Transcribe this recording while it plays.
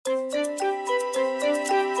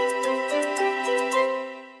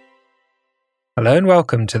Hello and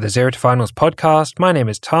welcome to the Zero to Finals podcast. My name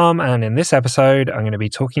is Tom, and in this episode, I'm going to be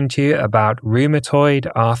talking to you about rheumatoid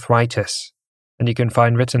arthritis. And you can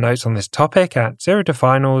find written notes on this topic at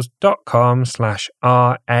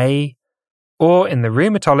zerotofinals.com/RA or in the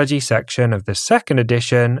rheumatology section of the second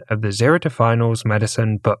edition of the Zero to Finals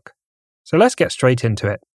medicine book. So let's get straight into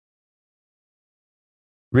it.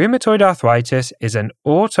 Rheumatoid arthritis is an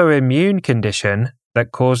autoimmune condition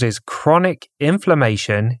that causes chronic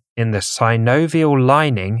inflammation in the synovial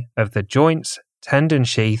lining of the joints, tendon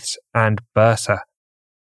sheaths, and bursa.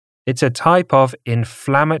 It's a type of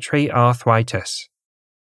inflammatory arthritis.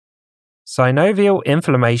 Synovial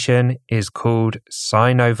inflammation is called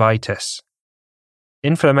synovitis.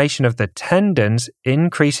 Inflammation of the tendons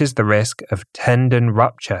increases the risk of tendon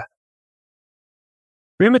rupture.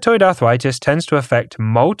 Rheumatoid arthritis tends to affect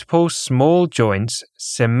multiple small joints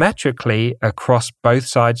symmetrically across both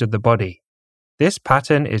sides of the body. This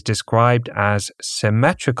pattern is described as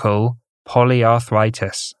symmetrical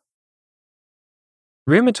polyarthritis.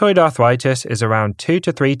 Rheumatoid arthritis is around 2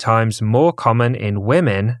 to 3 times more common in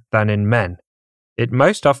women than in men. It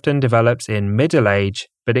most often develops in middle age,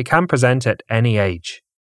 but it can present at any age.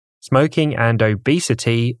 Smoking and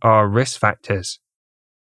obesity are risk factors.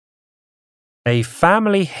 A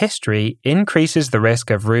family history increases the risk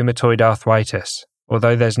of rheumatoid arthritis,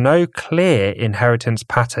 although there's no clear inheritance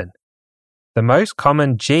pattern. The most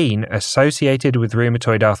common gene associated with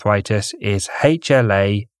rheumatoid arthritis is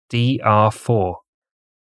HLA-DR4.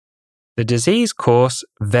 The disease course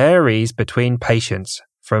varies between patients,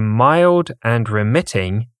 from mild and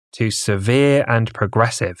remitting to severe and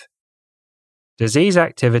progressive. Disease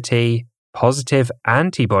activity, positive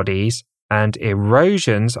antibodies, and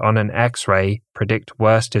erosions on an X-ray predict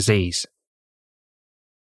worse disease.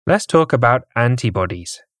 Let's talk about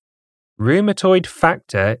antibodies. Rheumatoid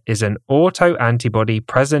factor is an autoantibody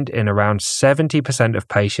present in around 70% of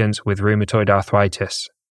patients with rheumatoid arthritis.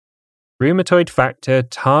 Rheumatoid factor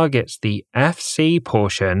targets the Fc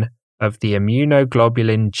portion of the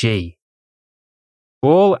immunoglobulin G.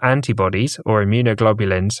 All antibodies or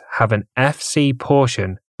immunoglobulins have an Fc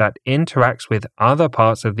portion that interacts with other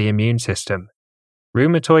parts of the immune system.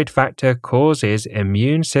 Rheumatoid factor causes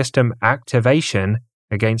immune system activation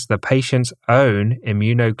against the patient's own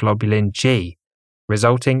immunoglobulin G,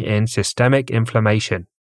 resulting in systemic inflammation.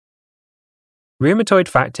 Rheumatoid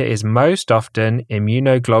factor is most often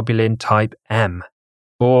immunoglobulin type M,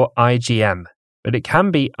 or IgM, but it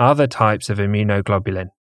can be other types of immunoglobulin.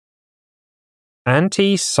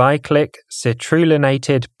 Anti-cyclic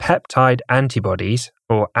citrullinated peptide antibodies,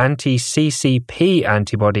 or anti-CCP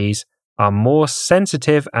antibodies, are more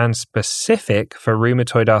sensitive and specific for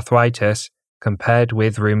rheumatoid arthritis compared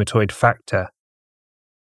with rheumatoid factor.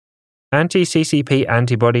 Anti-CCP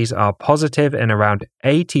antibodies are positive in around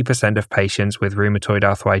 80% of patients with rheumatoid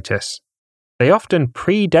arthritis. They often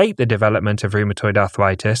predate the development of rheumatoid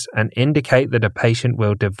arthritis and indicate that a patient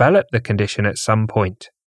will develop the condition at some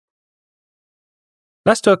point.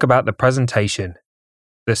 Let's talk about the presentation.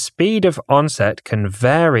 The speed of onset can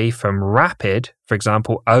vary from rapid, for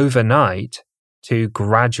example overnight, to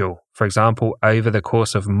gradual, for example over the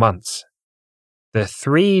course of months. The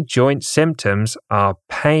 3 joint symptoms are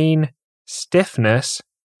pain, stiffness,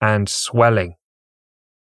 and swelling.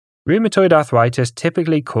 Rheumatoid arthritis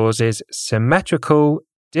typically causes symmetrical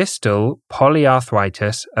distal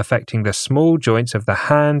polyarthritis affecting the small joints of the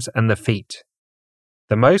hands and the feet.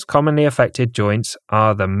 The most commonly affected joints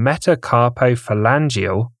are the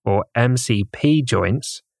metacarpophalangeal or MCP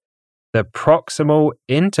joints, the proximal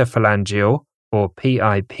interphalangeal or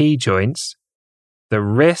PIP joints, the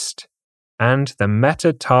wrist, and the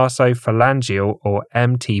metatarsophalangeal or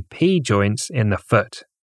MTP joints in the foot.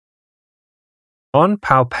 On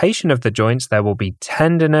palpation of the joints, there will be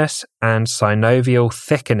tenderness and synovial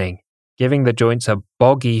thickening, giving the joints a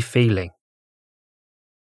boggy feeling.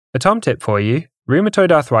 A Tom tip for you: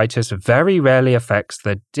 rheumatoid arthritis very rarely affects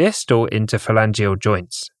the distal interphalangeal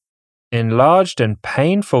joints. Enlarged and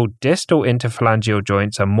painful distal interphalangeal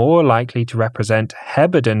joints are more likely to represent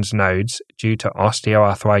Heberden's nodes due to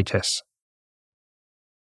osteoarthritis.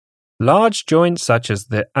 Large joints such as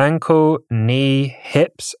the ankle, knee,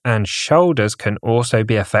 hips, and shoulders can also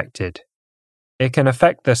be affected. It can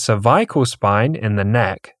affect the cervical spine in the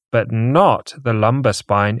neck, but not the lumbar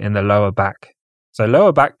spine in the lower back. So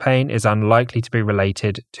lower back pain is unlikely to be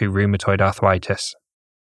related to rheumatoid arthritis.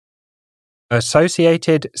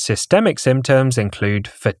 Associated systemic symptoms include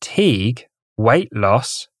fatigue, weight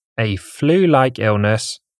loss, a flu-like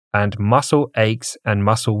illness, and muscle aches and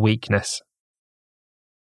muscle weakness.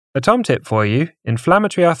 A Tom tip for you: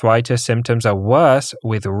 inflammatory arthritis symptoms are worse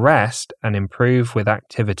with rest and improve with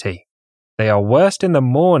activity. they are worst in the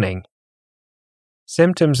morning.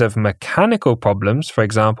 Symptoms of mechanical problems, for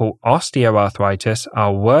example osteoarthritis,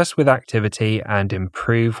 are worse with activity and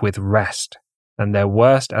improve with rest, and they're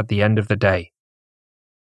worst at the end of the day.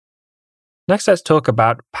 Next, let's talk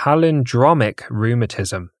about palindromic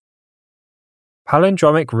rheumatism.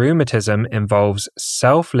 Palindromic rheumatism involves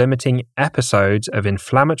self-limiting episodes of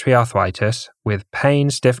inflammatory arthritis with pain,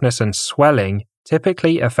 stiffness, and swelling,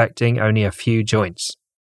 typically affecting only a few joints.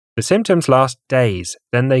 The symptoms last days,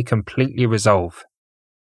 then they completely resolve.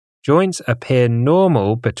 Joints appear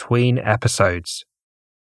normal between episodes.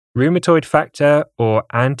 Rheumatoid factor or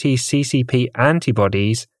anti-CCP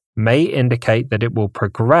antibodies may indicate that it will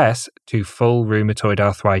progress to full rheumatoid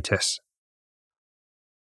arthritis.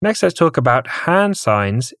 Next, let's talk about hand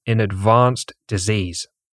signs in advanced disease.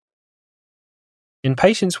 In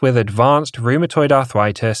patients with advanced rheumatoid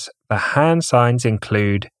arthritis, the hand signs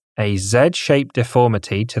include a Z-shaped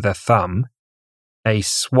deformity to the thumb, a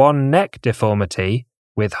swan neck deformity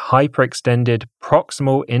with hyperextended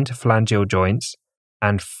proximal interphalangeal joints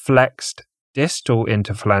and flexed distal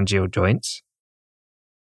interphalangeal joints,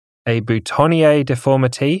 a boutonniere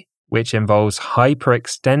deformity, which involves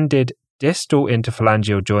hyperextended distal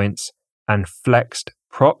interphalangeal joints and flexed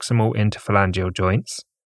proximal interphalangeal joints,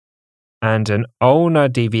 and an ulnar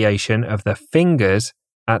deviation of the fingers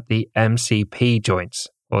at the MCP joints,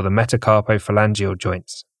 or the metacarpophalangeal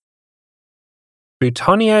joints.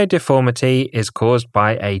 Boutonniere deformity is caused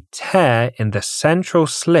by a tear in the central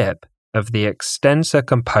slip of the extensor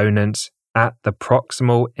components at the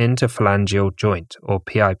proximal interphalangeal joint, or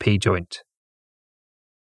PIP joint.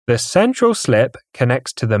 The central slip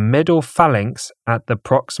connects to the middle phalanx at the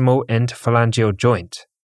proximal interphalangeal joint,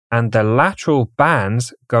 and the lateral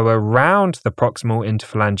bands go around the proximal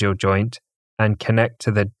interphalangeal joint and connect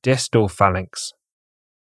to the distal phalanx.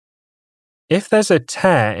 If there's a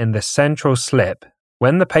tear in the central slip,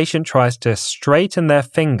 when the patient tries to straighten their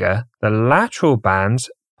finger, the lateral bands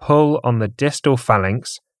pull on the distal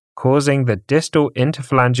phalanx, causing the distal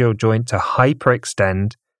interphalangeal joint to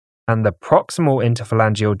hyperextend and the proximal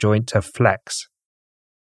interphalangeal joint to flex.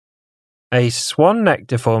 A swan neck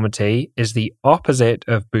deformity is the opposite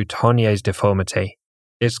of Boutonniere's deformity.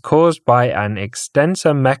 It's caused by an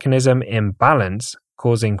extensor mechanism imbalance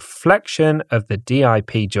causing flexion of the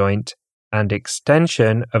DIP joint and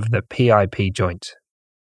extension of the PIP joint.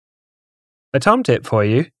 A tom tip for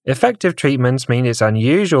you: effective treatments mean it's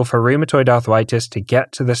unusual for rheumatoid arthritis to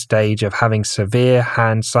get to the stage of having severe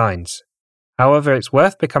hand signs. However, it's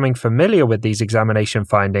worth becoming familiar with these examination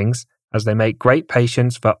findings as they make great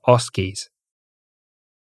patients for OSCEs.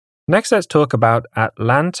 Next, let's talk about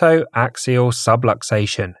atlantoaxial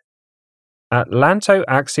subluxation.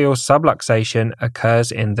 Atlantoaxial subluxation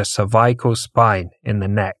occurs in the cervical spine in the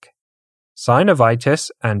neck. Synovitis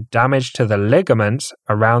and damage to the ligaments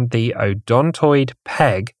around the odontoid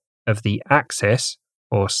peg of the axis,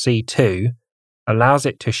 or C2, allows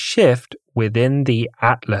it to shift within the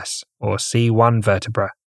atlas, or C1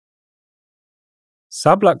 vertebra.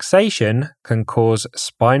 Subluxation can cause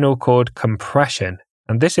spinal cord compression,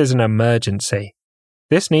 and this is an emergency.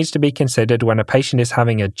 This needs to be considered when a patient is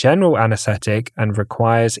having a general anesthetic and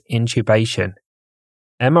requires intubation.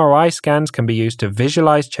 MRI scans can be used to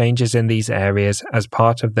visualize changes in these areas as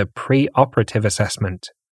part of the pre-operative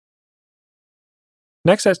assessment.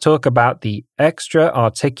 Next, let's talk about the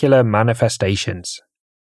extra-articular manifestations.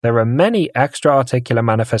 There are many extra-articular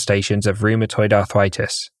manifestations of rheumatoid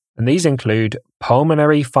arthritis, and these include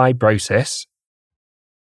pulmonary fibrosis,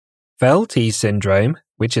 Veltes syndrome,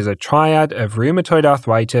 which is a triad of rheumatoid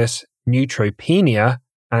arthritis, neutropenia,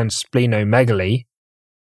 and splenomegaly,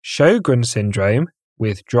 Sjogren's syndrome,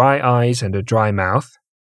 with dry eyes and a dry mouth,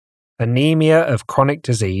 anemia of chronic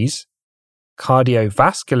disease,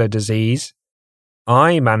 cardiovascular disease,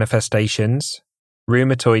 eye manifestations,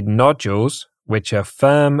 rheumatoid nodules, which are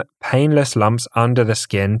firm, painless lumps under the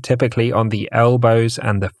skin, typically on the elbows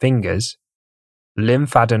and the fingers,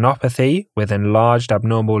 lymphadenopathy with enlarged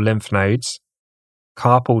abnormal lymph nodes,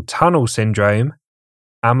 carpal tunnel syndrome,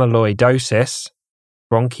 amyloidosis,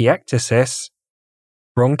 bronchiectasis,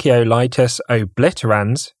 bronchiolitis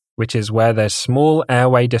obliterans, which is where there's small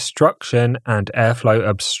airway destruction and airflow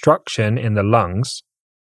obstruction in the lungs,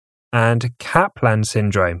 and Kaplan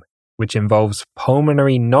syndrome, which involves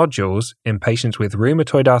pulmonary nodules in patients with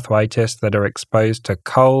rheumatoid arthritis that are exposed to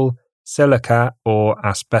coal, silica, or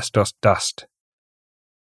asbestos dust.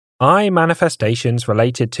 Eye manifestations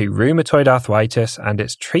related to rheumatoid arthritis and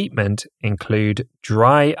its treatment include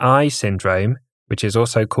dry eye syndrome, which is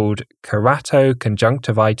also called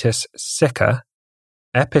keratoconjunctivitis sicca,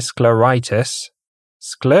 episcleritis,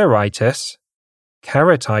 scleritis,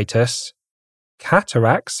 keratitis,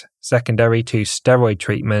 cataracts secondary to steroid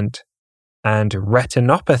treatment, and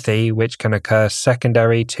retinopathy, which can occur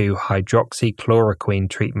secondary to hydroxychloroquine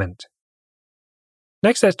treatment.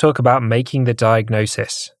 Next, let's talk about making the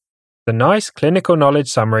diagnosis. The NICE clinical knowledge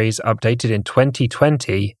summaries updated in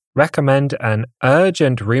 2020 recommend an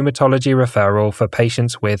urgent rheumatology referral for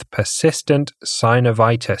patients with persistent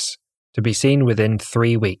synovitis to be seen within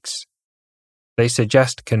 3 weeks. They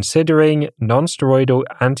suggest considering nonsteroidal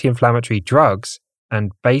anti-inflammatory drugs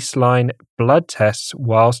and baseline blood tests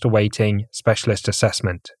whilst awaiting specialist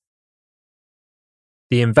assessment.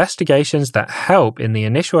 The investigations that help in the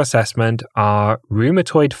initial assessment are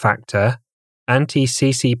rheumatoid factor,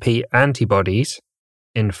 anti-CCP antibodies,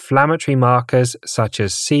 inflammatory markers such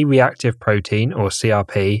as C-reactive protein or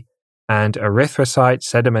CRP, and erythrocyte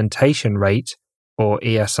sedimentation rate or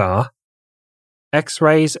ESR,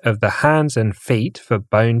 X-rays of the hands and feet for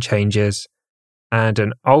bone changes, and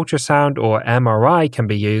an ultrasound or MRI can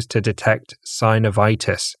be used to detect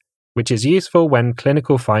synovitis, which is useful when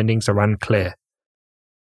clinical findings are unclear.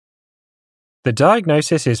 The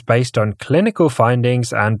diagnosis is based on clinical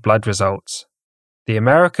findings and blood results. The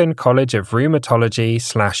American College of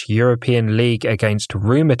Rheumatology/European League Against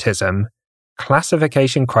Rheumatism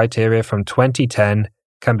classification criteria from 2010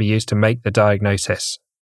 can be used to make the diagnosis.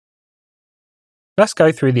 Let's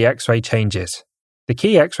go through the X-ray changes. The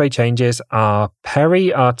key X-ray changes are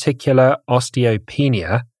periarticular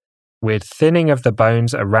osteopenia, with thinning of the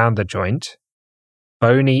bones around the joint,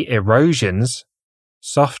 bony erosions,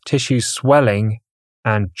 soft tissue swelling,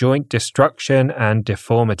 and joint destruction and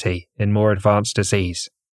deformity in more advanced disease.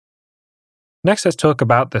 Next, let's talk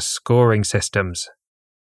about the scoring systems.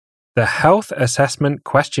 The Health Assessment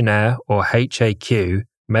Questionnaire, or HAQ,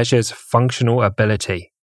 measures functional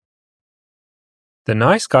ability. The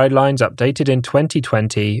NICE guidelines updated in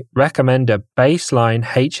 2020 recommend a baseline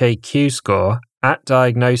HAQ score at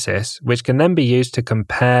diagnosis, which can then be used to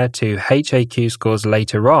compare to HAQ scores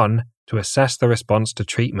later on to assess the response to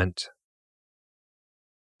treatment.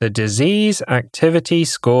 The Disease Activity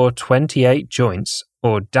Score 28 Joints,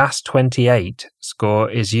 or DAS28 score,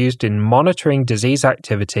 is used in monitoring disease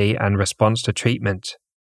activity and response to treatment,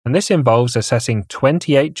 and this involves assessing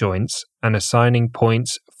 28 joints and assigning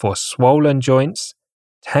points for swollen joints,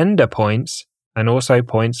 tender points, and also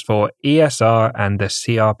points for ESR and the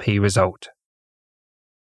CRP result.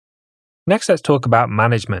 Next, let's talk about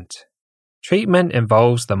management. Treatment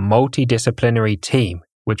involves the multidisciplinary team,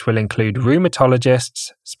 which will include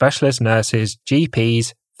rheumatologists, specialist nurses,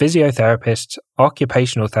 GPs, physiotherapists,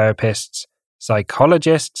 occupational therapists,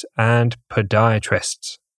 psychologists, and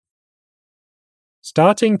podiatrists.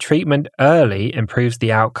 Starting treatment early improves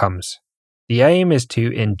the outcomes. The aim is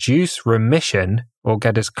to induce remission or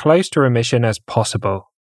get as close to remission as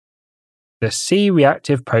possible. The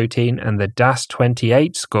C-reactive protein and the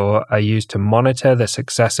DAS28 score are used to monitor the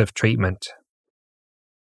success of treatment.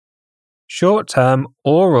 Short-term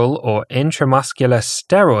oral or intramuscular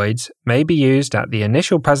steroids may be used at the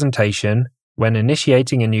initial presentation, when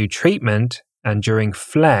initiating a new treatment, and during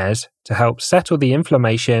flares to help settle the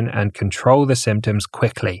inflammation and control the symptoms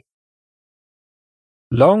quickly.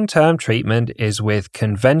 Long-term treatment is with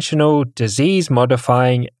conventional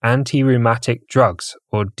disease-modifying anti-rheumatic drugs,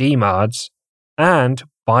 or DMARDs, and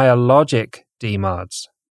biologic DMARDs.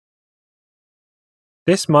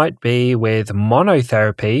 This might be with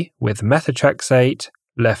monotherapy with methotrexate,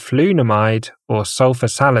 leflunomide, or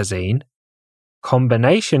sulfasalazine,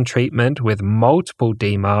 combination treatment with multiple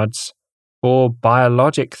DMARDs, or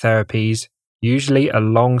biologic therapies, usually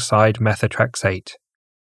alongside methotrexate.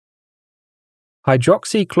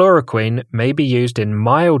 Hydroxychloroquine may be used in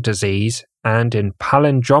mild disease and in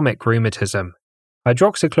palindromic rheumatism.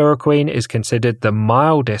 Hydroxychloroquine is considered the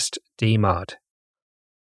mildest DMARD.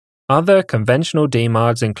 Other conventional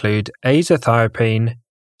DMARDs include azathioprine,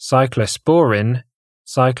 cyclosporin,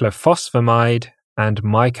 cyclophosphamide, and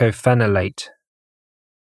mycophenolate.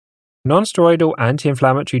 Nonsteroidal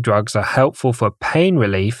anti-inflammatory drugs are helpful for pain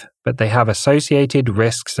relief, but they have associated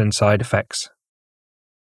risks and side effects.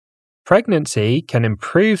 Pregnancy can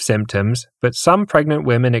improve symptoms, but some pregnant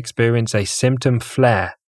women experience a symptom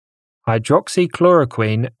flare.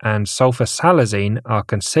 Hydroxychloroquine and sulfasalazine are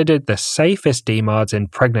considered the safest DMARDs in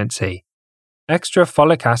pregnancy. Extra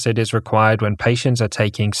folic acid is required when patients are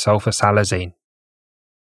taking sulfasalazine.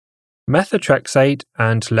 Methotrexate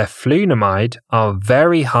and leflunomide are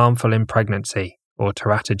very harmful in pregnancy, or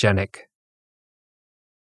teratogenic.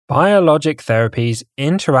 Biologic therapies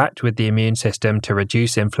interact with the immune system to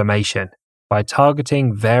reduce inflammation by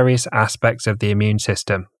targeting various aspects of the immune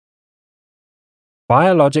system.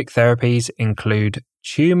 Biologic therapies include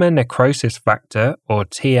tumor necrosis factor or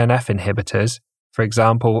TNF inhibitors, for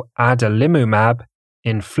example, adalimumab,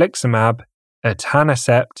 infliximab,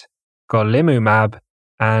 etanercept, golimumab,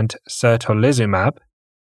 and certolizumab.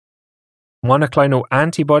 Monoclonal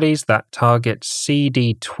antibodies that target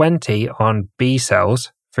CD20 on B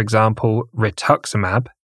cells, for example, rituximab.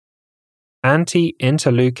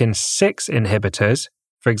 Anti-interleukin 6 inhibitors,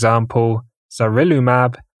 for example,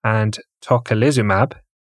 sarilumab and tocilizumab.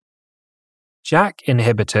 JAK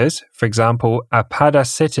inhibitors, for example,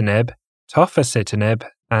 apodasitinib, tofacitinib,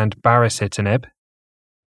 and baricitinib.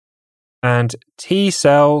 And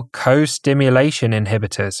T-cell co-stimulation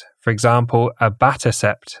inhibitors, for example,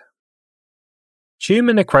 abatacept.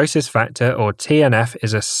 Tumor necrosis factor, or TNF,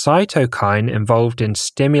 is a cytokine involved in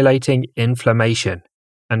stimulating inflammation,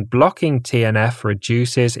 and blocking TNF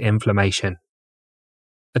reduces inflammation.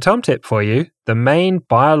 A Tom tip for you: the main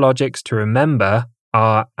biologics to remember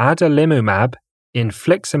are adalimumab,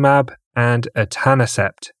 infliximab, and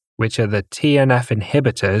etanercept, which are the TNF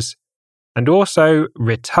inhibitors, and also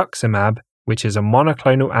rituximab, which is a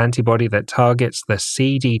monoclonal antibody that targets the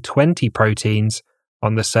CD20 proteins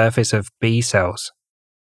on the surface of B cells.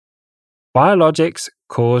 Biologics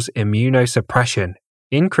cause immunosuppression,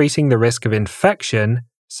 increasing the risk of infection,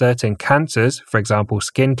 certain cancers, for example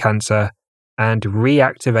skin cancer, and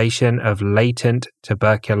reactivation of latent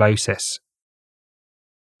tuberculosis.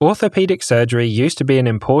 Orthopedic surgery used to be an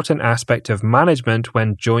important aspect of management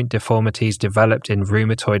when joint deformities developed in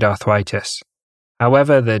rheumatoid arthritis.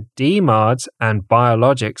 However, the DMARDs and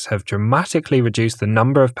biologics have dramatically reduced the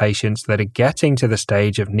number of patients that are getting to the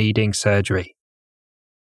stage of needing surgery.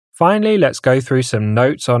 Finally, let's go through some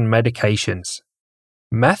notes on medications.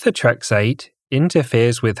 Methotrexate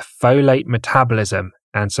interferes with folate metabolism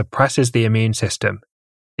and suppresses the immune system.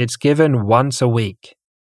 It's given once a week.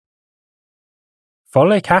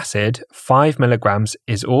 Folic acid, 5 mg,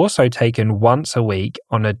 is also taken once a week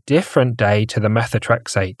on a different day to the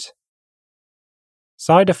methotrexate.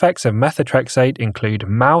 Side effects of methotrexate include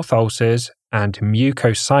mouth ulcers and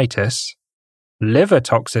mucositis, liver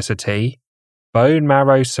toxicity, bone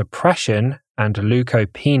marrow suppression and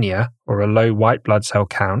leukopenia, or a low white blood cell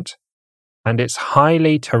count, and it's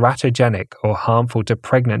highly teratogenic or harmful to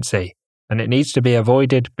pregnancy, and it needs to be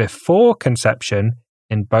avoided before conception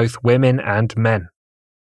in both women and men.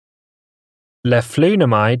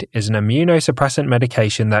 Leflunomide is an immunosuppressant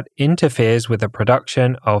medication that interferes with the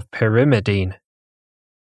production of pyrimidine.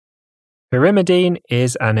 Pyrimidine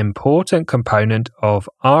is an important component of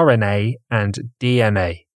RNA and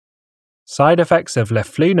DNA. Side effects of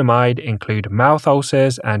leflunomide include mouth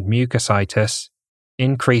ulcers and mucositis,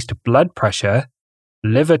 increased blood pressure,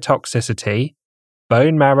 liver toxicity,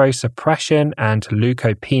 bone marrow suppression and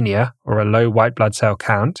leukopenia, or a low white blood cell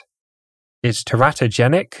count. It's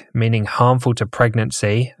teratogenic, meaning harmful to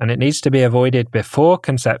pregnancy, and it needs to be avoided before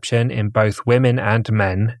conception in both women and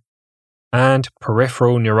men, and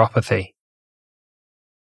peripheral neuropathy.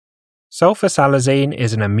 Sulfasalazine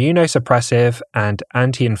is an immunosuppressive and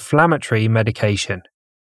anti-inflammatory medication.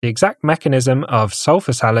 The exact mechanism of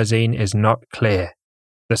sulfasalazine is not clear.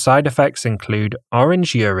 The side effects include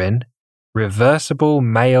orange urine, reversible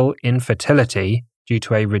male infertility due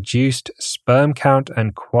to a reduced sperm count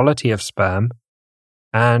and quality of sperm,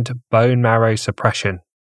 and bone marrow suppression.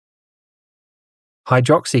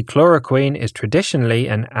 Hydroxychloroquine is traditionally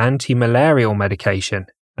an anti-malarial medication,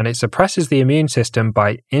 and it suppresses the immune system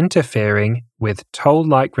by interfering with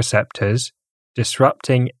toll-like receptors,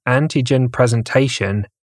 disrupting antigen presentation,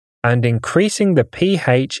 and increasing the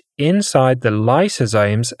pH inside the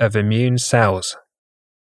lysosomes of immune cells.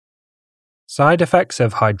 Side effects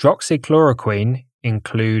of hydroxychloroquine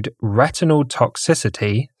include retinal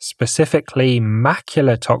toxicity, specifically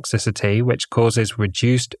macular toxicity, which causes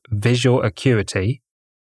reduced visual acuity,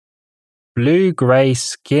 blue-gray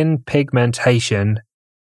skin pigmentation,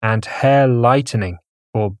 and hair lightening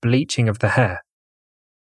or bleaching of the hair.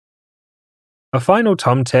 A final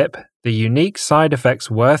Tom tip: the unique side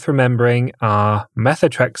effects worth remembering are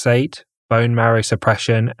methotrexate, bone marrow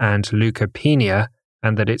suppression, and leukopenia,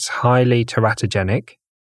 and that it's highly teratogenic.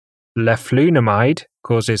 Leflunomide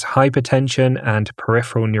causes hypertension and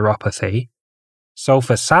peripheral neuropathy.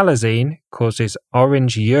 Sulfasalazine causes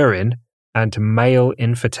orange urine and male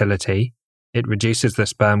infertility. It reduces the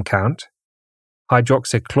sperm count.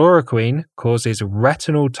 Hydroxychloroquine causes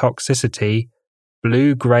retinal toxicity,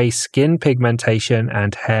 blue-gray skin pigmentation,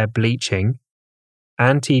 and hair bleaching.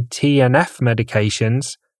 Anti-TNF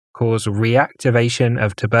medications cause reactivation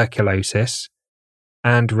of tuberculosis.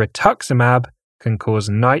 And rituximab can cause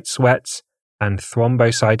night sweats and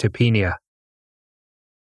thrombocytopenia.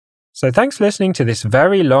 So thanks for listening to this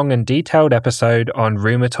very long and detailed episode on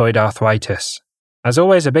rheumatoid arthritis. As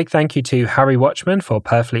always, a big thank you to Harry Watchman for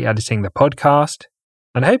perfectly editing the podcast,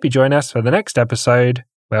 and I hope you join us for the next episode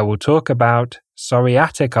where we'll talk about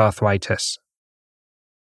psoriatic arthritis.